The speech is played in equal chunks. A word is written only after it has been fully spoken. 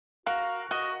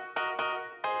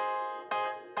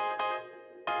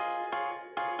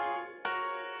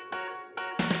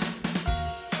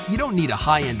You don't need a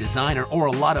high-end designer or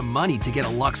a lot of money to get a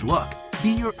luxe look.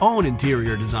 Be your own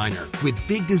interior designer with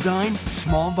big design,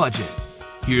 small budget.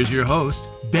 Here's your host,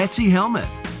 Betsy Helmuth.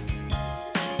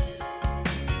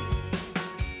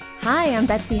 Hi, I'm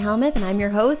Betsy Helmuth, and I'm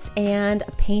your host and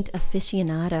a paint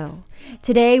aficionado.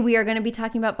 Today, we are going to be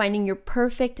talking about finding your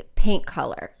perfect paint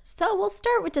color. So we'll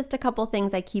start with just a couple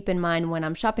things I keep in mind when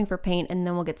I'm shopping for paint, and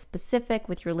then we'll get specific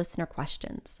with your listener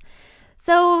questions.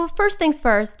 So first things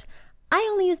first, I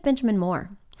only use Benjamin Moore.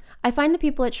 I find the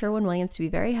people at Sherwin-Williams to be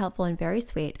very helpful and very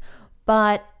sweet,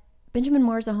 but Benjamin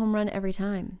Moore is a home run every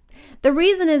time. The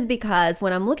reason is because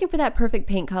when I'm looking for that perfect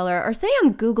paint color, or say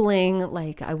I'm Googling,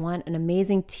 like I want an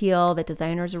amazing teal that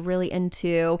designers are really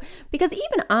into, because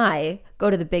even I go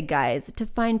to the big guys to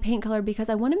find paint color because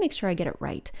I want to make sure I get it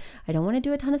right. I don't want to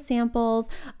do a ton of samples.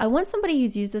 I want somebody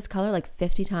who's used this color like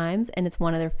 50 times and it's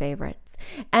one of their favorites.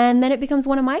 And then it becomes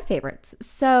one of my favorites.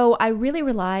 So I really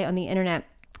rely on the internet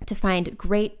to find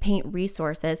great paint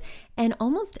resources, and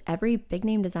almost every big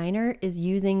name designer is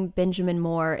using Benjamin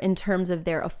Moore in terms of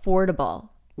their affordable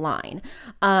line.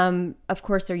 Of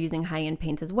course, they're using high-end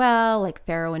paints as well, like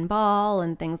Faro and Ball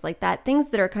and things like that, things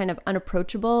that are kind of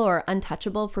unapproachable or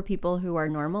untouchable for people who are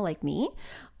normal like me,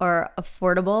 or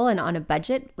affordable and on a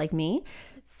budget like me.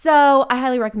 So I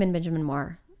highly recommend Benjamin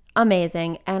Moore.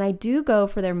 Amazing. And I do go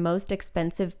for their most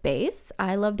expensive base.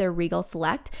 I love their Regal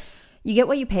Select. You get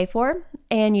what you pay for,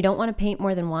 and you don't want to paint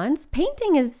more than once.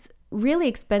 Painting is really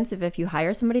expensive if you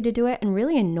hire somebody to do it, and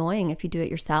really annoying if you do it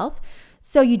yourself.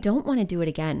 So you don't want to do it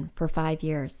again for 5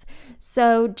 years.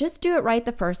 So just do it right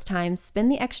the first time,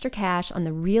 spend the extra cash on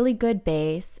the really good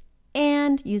base,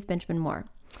 and use Benjamin Moore.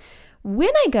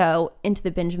 When I go into the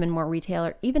Benjamin Moore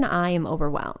retailer, even I am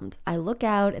overwhelmed. I look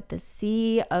out at the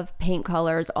sea of paint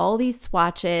colors, all these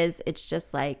swatches. It's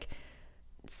just like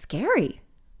scary.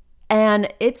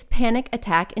 And it's panic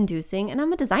attack inducing, and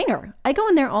I'm a designer. I go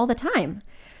in there all the time.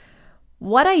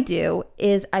 What I do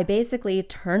is I basically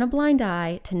turn a blind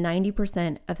eye to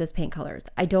 90% of those paint colors.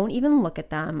 I don't even look at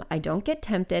them. I don't get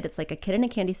tempted. It's like a kid in a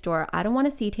candy store. I don't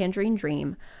want to see Tangerine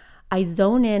Dream. I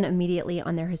zone in immediately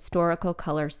on their historical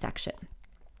color section.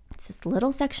 It's this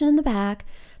little section in the back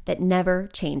that never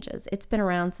changes. It's been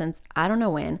around since I don't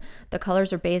know when. The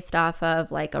colors are based off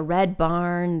of like a red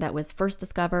barn that was first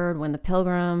discovered when the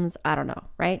Pilgrims, I don't know,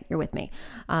 right? You're with me.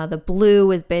 The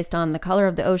blue is based on the color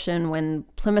of the ocean when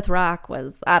Plymouth Rock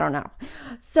was, I don't know.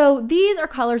 So these are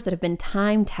colors that have been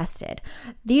time tested.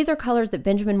 These are colors that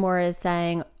Benjamin Moore is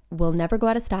saying will never go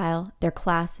out of style. They're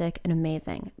classic and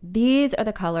amazing. These are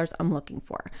the colors I'm looking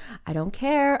for. I don't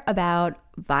care about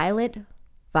violet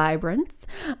vibrance.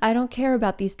 I don't care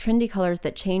about these trendy colors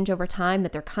that change over time,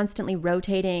 that they're constantly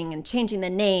rotating and changing the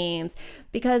names,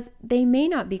 because they may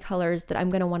not be colors that I'm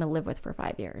going to want to live with for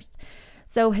 5 years.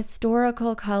 So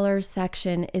historical colors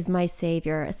section is my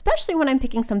savior, especially when I'm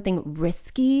picking something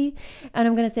risky. And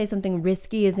I'm going to say something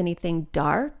risky is anything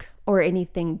dark or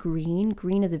anything green.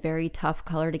 Green is a very tough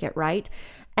color to get right.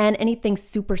 And anything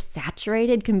super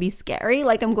saturated can be scary.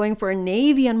 Like I'm going for a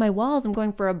navy on my walls. I'm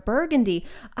going for a burgundy.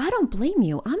 I don't blame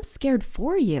you. I'm scared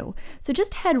for you. So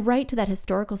just head right to that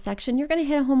historical section. You're going to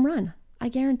hit a home run. I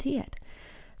guarantee it.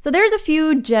 So there's a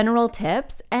few general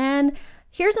tips. And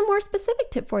here's a more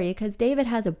specific tip for you because David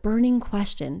has a burning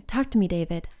question. Talk to me,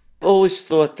 David. I've always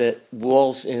thought that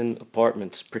walls in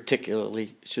apartments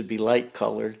particularly should be light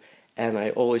colored. And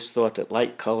I always thought that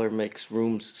light color makes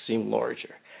rooms seem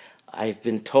larger. I've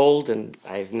been told, and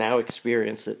I've now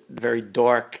experienced, that very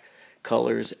dark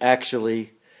colors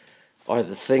actually are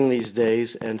the thing these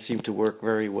days and seem to work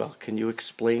very well. Can you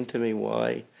explain to me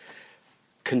why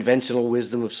conventional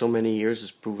wisdom of so many years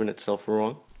has proven itself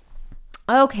wrong?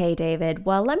 Okay, David.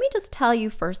 Well, let me just tell you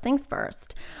first things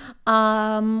first.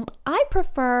 I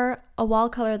prefer a wall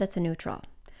color that's a neutral.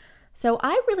 So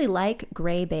I really like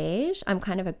gray beige. I'm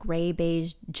kind of a gray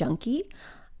beige junkie.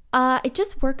 It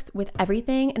just works with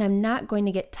everything, and I'm not going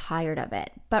to get tired of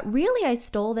it. But really, I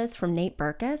stole this from Nate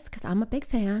Berkus because I'm a big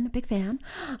fan.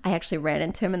 I actually ran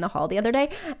into him in the hall the other day,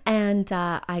 and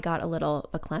I got a little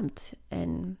verklempt,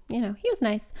 and, he was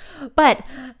nice. But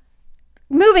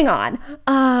moving on.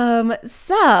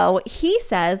 So he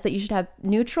says that you should have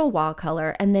neutral wall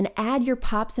color and then add your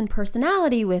pops and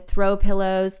personality with throw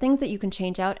pillows, things that you can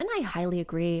change out, and I highly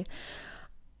agree.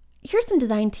 Here's some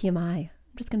design TMI.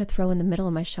 I'm just going to throw in the middle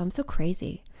of my show. I'm so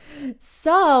crazy.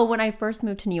 So when I first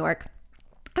moved to New York,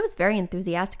 I was very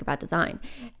enthusiastic about design.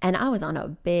 And I was on a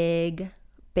big,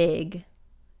 and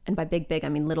by big, I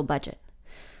mean little budget.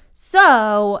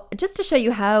 So just to show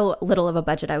you how little of a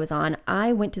budget I was on,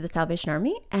 I went to the Salvation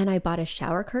Army and I bought a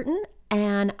shower curtain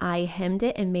and I hemmed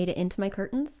it and made it into my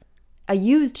curtains. a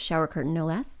used shower curtain, no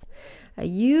less. A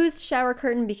used shower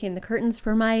curtain became the curtains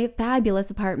for my fabulous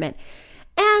apartment.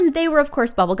 And they were, of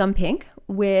course, bubblegum pink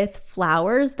with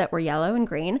flowers that were yellow and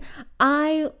green.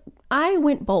 I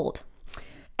went bold.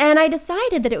 And I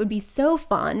decided that it would be so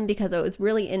fun because I was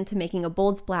really into making a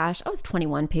bold splash. I was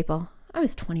 21, people. I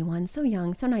was 21, so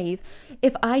young, so naive.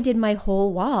 If I did my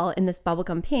whole wall in this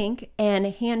bubblegum pink and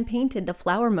hand painted the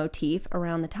flower motif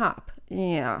around the top.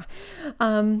 Yeah.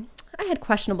 I had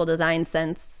questionable design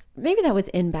sense. Maybe that was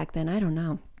in back then. I don't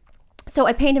know. So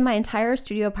I painted my entire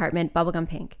studio apartment bubblegum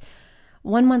pink.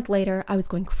 1 month later, I was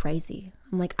going crazy.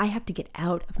 I'm like, I have to get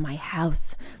out of my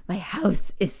house. My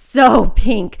house is so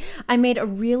pink. I made a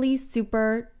really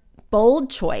super bold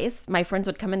choice. My friends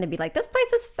would come in and be like, this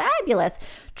place is fabulous.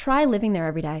 Try living there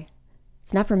every day.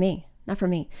 It's not for me. Not for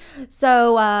me.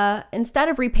 So instead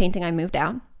of repainting, I moved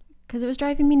out because it was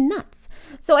driving me nuts.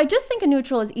 So I just think a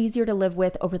neutral is easier to live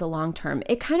with over the long term.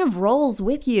 It kind of rolls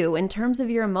with you in terms of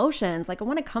your emotions. Like, I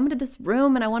want to come into this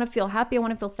room and I want to feel happy. I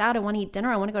want to feel sad. I want to eat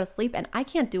dinner. I want to go to sleep. And I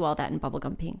can't do all that in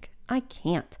bubblegum pink. I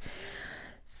can't.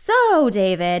 So,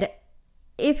 David,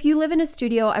 if you live in a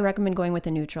studio, I recommend going with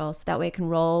a neutral so that way it can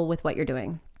roll with what you're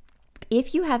doing.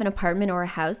 If you have an apartment or a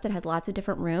house that has lots of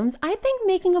different rooms, I think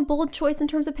making a bold choice in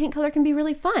terms of paint color can be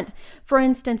really fun. For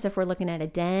instance, if we're looking at a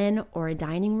den or a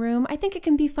dining room, I think it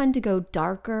can be fun to go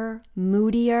darker,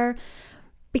 moodier,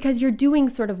 because you're doing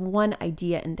sort of one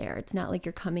idea in there. It's not like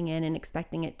you're coming in and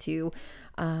expecting it to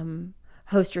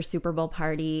host your Super Bowl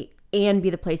party and be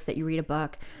the place that you read a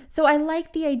book. So I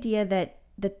like the idea that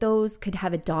those could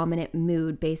have a dominant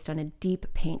mood based on a deep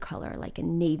paint color, like a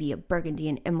navy, a burgundy,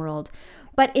 an emerald.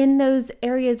 But in those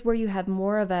areas where you have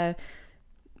more of a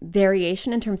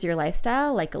variation in terms of your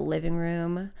lifestyle, like a living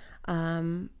room,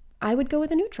 I would go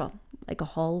with a neutral, like a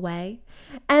hallway.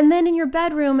 And then in your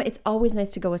bedroom, it's always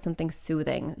nice to go with something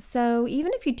soothing. So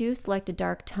even if you do select a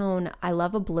dark tone, I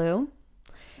love a blue.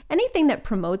 Anything that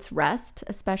promotes rest,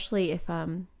 especially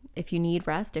if you need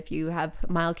rest, if you have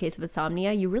a mild case of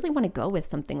insomnia, you really want to go with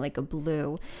something like a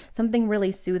blue, something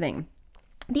really soothing.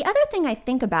 The other thing I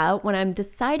think about when I'm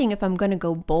deciding if I'm going to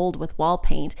go bold with wall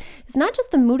paint is not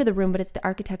just the mood of the room, but it's the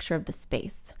architecture of the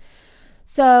space.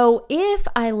 So if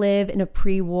I live in a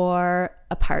pre-war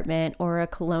apartment or a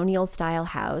colonial style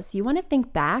house, you want to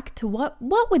think back to what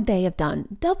would they have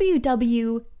done?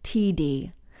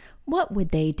 WWTD. What would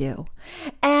they do?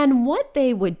 And what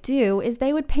they would do is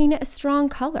they would paint it a strong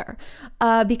color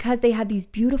because they have these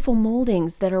beautiful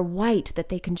moldings that are white that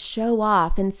they can show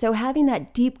off. And so having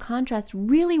that deep contrast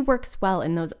really works well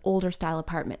in those older style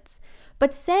apartments.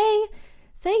 But say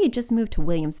you just moved to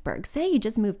Williamsburg, say you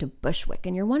just moved to Bushwick,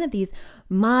 and you're one of these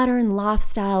modern loft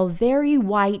style, very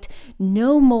white,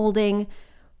 no molding,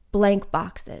 blank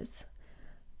boxes.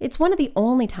 It's one of the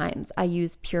only times I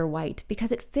use pure white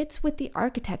because it fits with the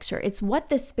architecture. It's what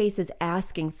this space is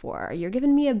asking for. You're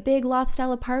giving me a big loft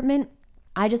style apartment.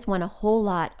 I just want a whole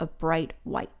lot of bright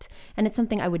white. And it's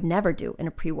something I would never do in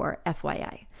a pre-war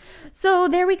FYI. So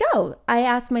there we go. I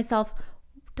asked myself,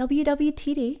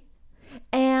 WWTD.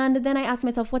 And then I asked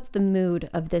myself, what's the mood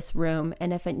of this room?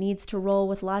 And if it needs to roll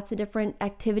with lots of different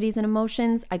activities and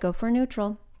emotions, I go for a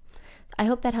neutral. I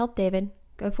hope that helped, David.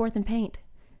 Go forth and paint.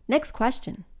 Next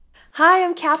question. Hi,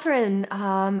 I'm Catherine.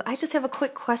 I just have a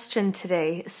quick question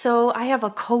today. So I have a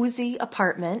cozy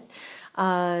apartment.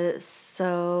 And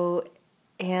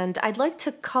I'd like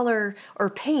to color or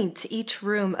paint each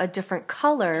room a different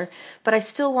color, but I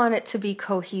still want it to be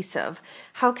cohesive.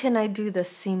 How can I do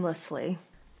this seamlessly?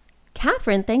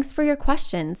 Catherine, thanks for your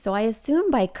question. So I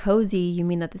assume by cozy, you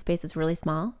mean that the space is really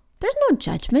small? There's no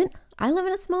judgment. I live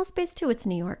in a small space too. It's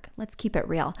New York. Let's keep it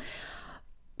real.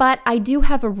 But I do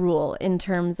have a rule in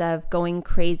terms of going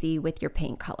crazy with your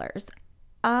paint colors.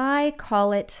 I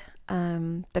call it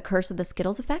the curse of the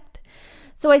Skittles effect.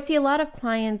 So I see a lot of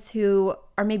clients who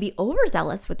are maybe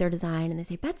overzealous with their design and they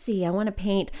say, Betsy, I want to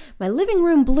paint my living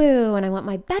room blue and I want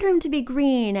my bedroom to be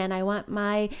green and I want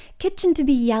my kitchen to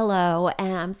be yellow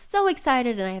and I'm so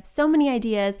excited and I have so many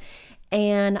ideas,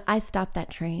 and I stop that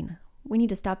train. We need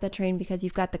to stop that train because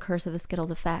you've got the curse of the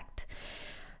Skittles effect.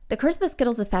 The curse of the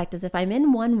Skittles effect is if I'm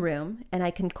in one room and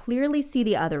I can clearly see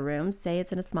the other rooms, say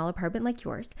it's in a small apartment like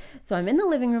yours. So I'm in the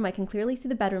living room, I can clearly see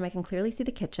the bedroom, I can clearly see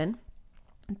the kitchen.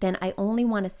 Then I only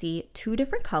want to see two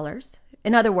different colors.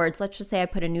 In other words, let's just say I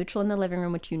put a neutral in the living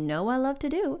room, which you know I love to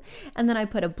do, and then I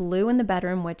put a blue in the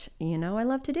bedroom, which you know I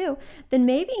love to do. Then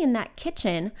maybe in that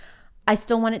kitchen, I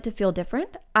still want it to feel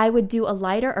different. I would do a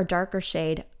lighter or darker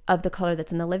shade of the color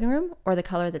that's in the living room or the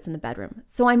color that's in the bedroom.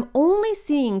 So I'm only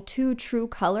seeing two true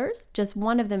colors, just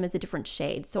one of them is a different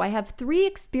shade. So I have three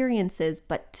experiences,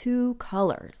 but two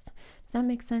colors. Does that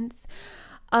make sense?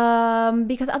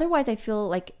 because otherwise I feel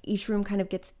like each room kind of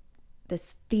gets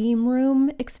this theme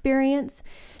room experience.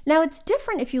 Now, it's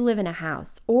different if you live in a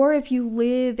house or if you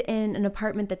live in an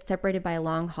apartment that's separated by a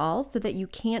long hall so that you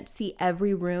can't see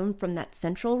every room from that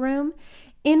central room,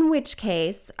 in which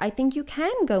case I think you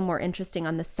can go more interesting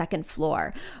on the second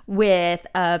floor with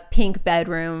a pink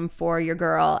bedroom for your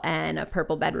girl and a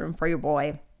purple bedroom for your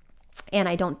boy. And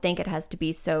I don't think it has to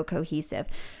be so cohesive.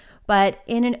 But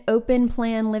in an open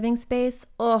plan living space,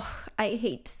 I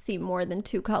hate to see more than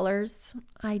 2 colors.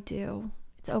 I do.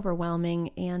 It's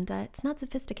overwhelming and it's not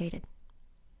sophisticated.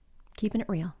 Keeping it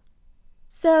real.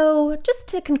 So just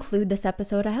to conclude this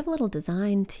episode, I have a little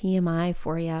design TMI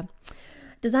for you.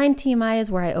 Design TMI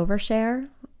is where I overshare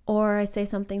or I say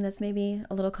something that's maybe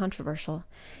a little controversial.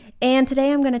 And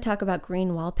today I'm going to talk about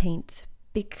green wall paint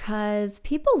because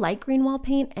people like green wall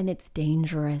paint and it's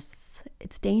dangerous.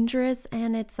 It's dangerous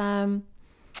and it's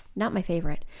not my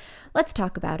favorite. Let's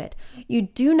talk about it. You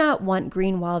do not want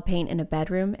green wall paint in a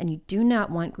bedroom and you do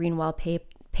not want green wall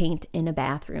paint in a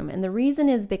bathroom. And the reason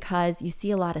is because you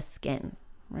see a lot of skin,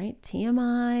 right?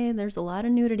 TMI, there's a lot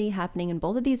of nudity happening in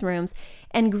both of these rooms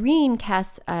and green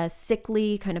casts a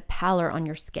sickly kind of pallor on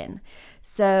your skin.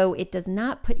 So it does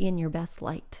not put you in your best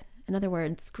light. In other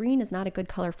words, green is not a good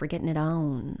color for getting it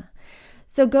on.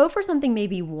 So go for something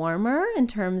maybe warmer in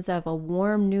terms of a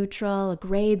warm neutral, a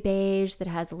gray beige that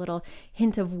has a little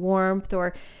hint of warmth,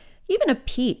 or even a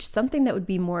peach, something that would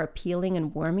be more appealing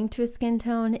and warming to a skin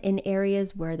tone in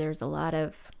areas where there's a lot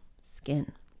of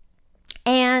skin.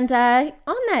 And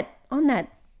on that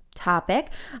topic,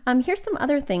 here's some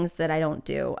other things that I don't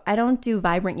do. I don't do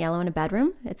vibrant yellow in a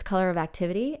bedroom. It's color of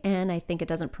activity, and I think it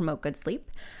doesn't promote good sleep.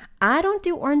 I don't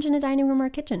do orange in a dining room or a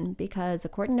kitchen because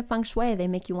according to feng shui, they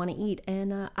make you want to eat.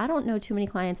 And I don't know too many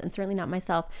clients, and certainly not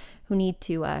myself, who need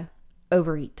to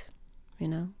overeat. You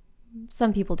know,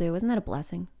 some people do. Isn't that a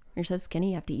blessing? You're so skinny,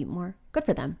 you have to eat more. Good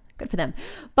for them. Good for them.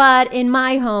 But in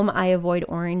my home, I avoid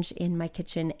orange in my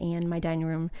kitchen and my dining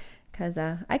room because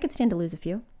I could stand to lose a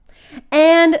few.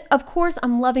 And of course,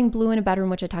 I'm loving blue in a bedroom,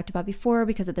 which I talked about before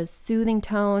because of those soothing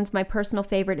tones. My personal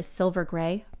favorite is silver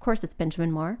gray. Of course, it's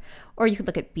Benjamin Moore. Or you could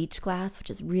look at beach glass, which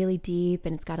is really deep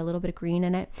and it's got a little bit of green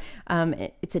in it.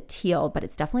 It's a teal, but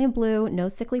it's definitely a blue. No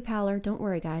sickly pallor. Don't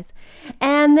worry, guys.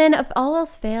 And then if all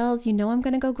else fails, you know I'm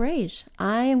going to go grayish.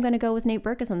 I am going to go with Nate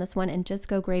Berkus on this one and just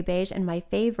go gray beige. And my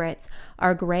favorites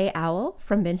are Gray Owl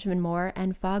from Benjamin Moore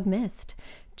and Fog Mist.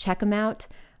 Check them out.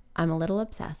 I'm a little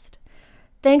obsessed.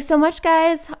 Thanks so much,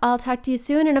 guys. I'll talk to you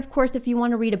soon. And of course, if you want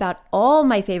to read about all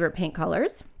my favorite paint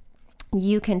colors,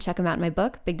 you can check them out in my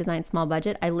book, Big Design, Small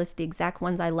Budget. I list the exact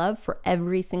ones I love for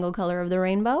every single color of the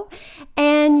rainbow.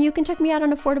 And you can check me out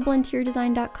on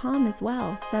affordableinteriordesign.com as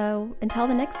well. So until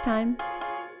the next time.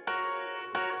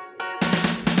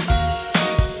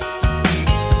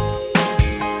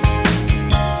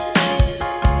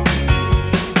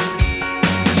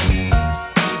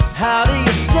 How do you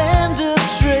stand up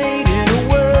straight in a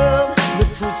world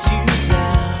that puts you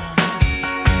down?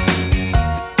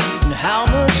 And how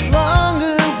much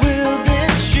longer will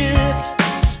this ship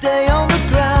stay on the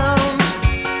ground?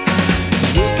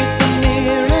 Look at the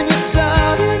mirror and you're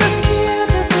starting to fear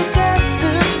that the best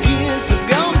of years have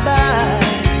gone by.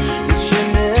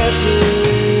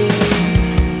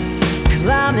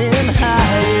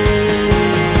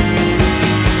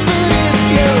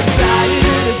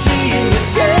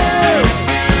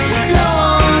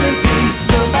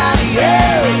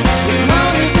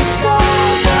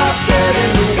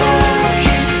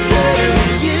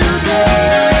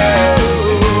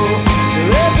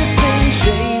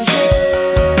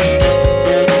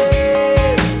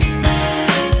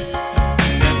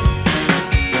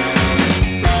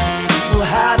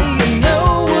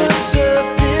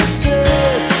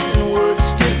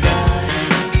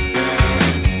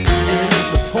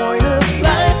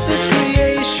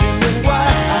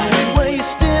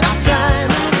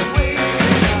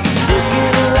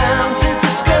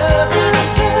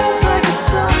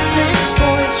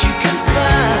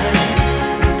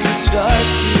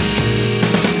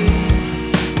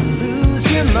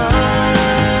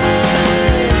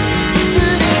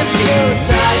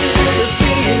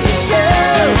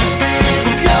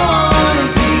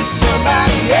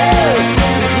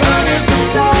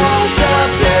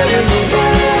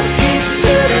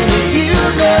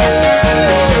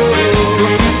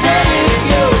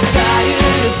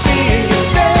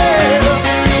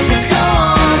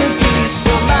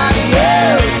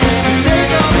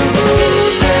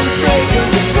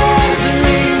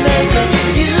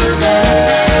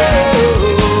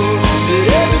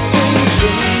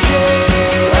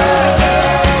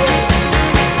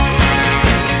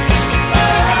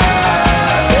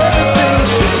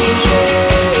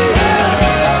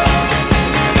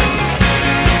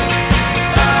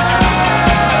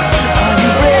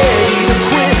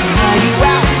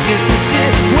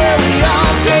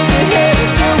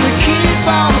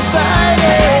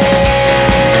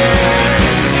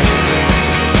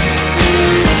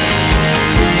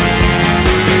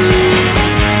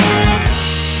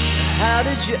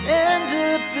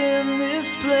 wound up in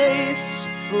this place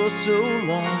for so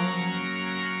long?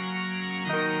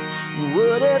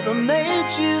 Whatever made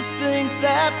you think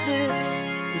that this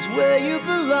is where you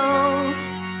belong?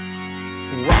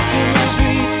 Walking the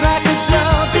streets like a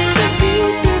dog that's been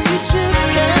built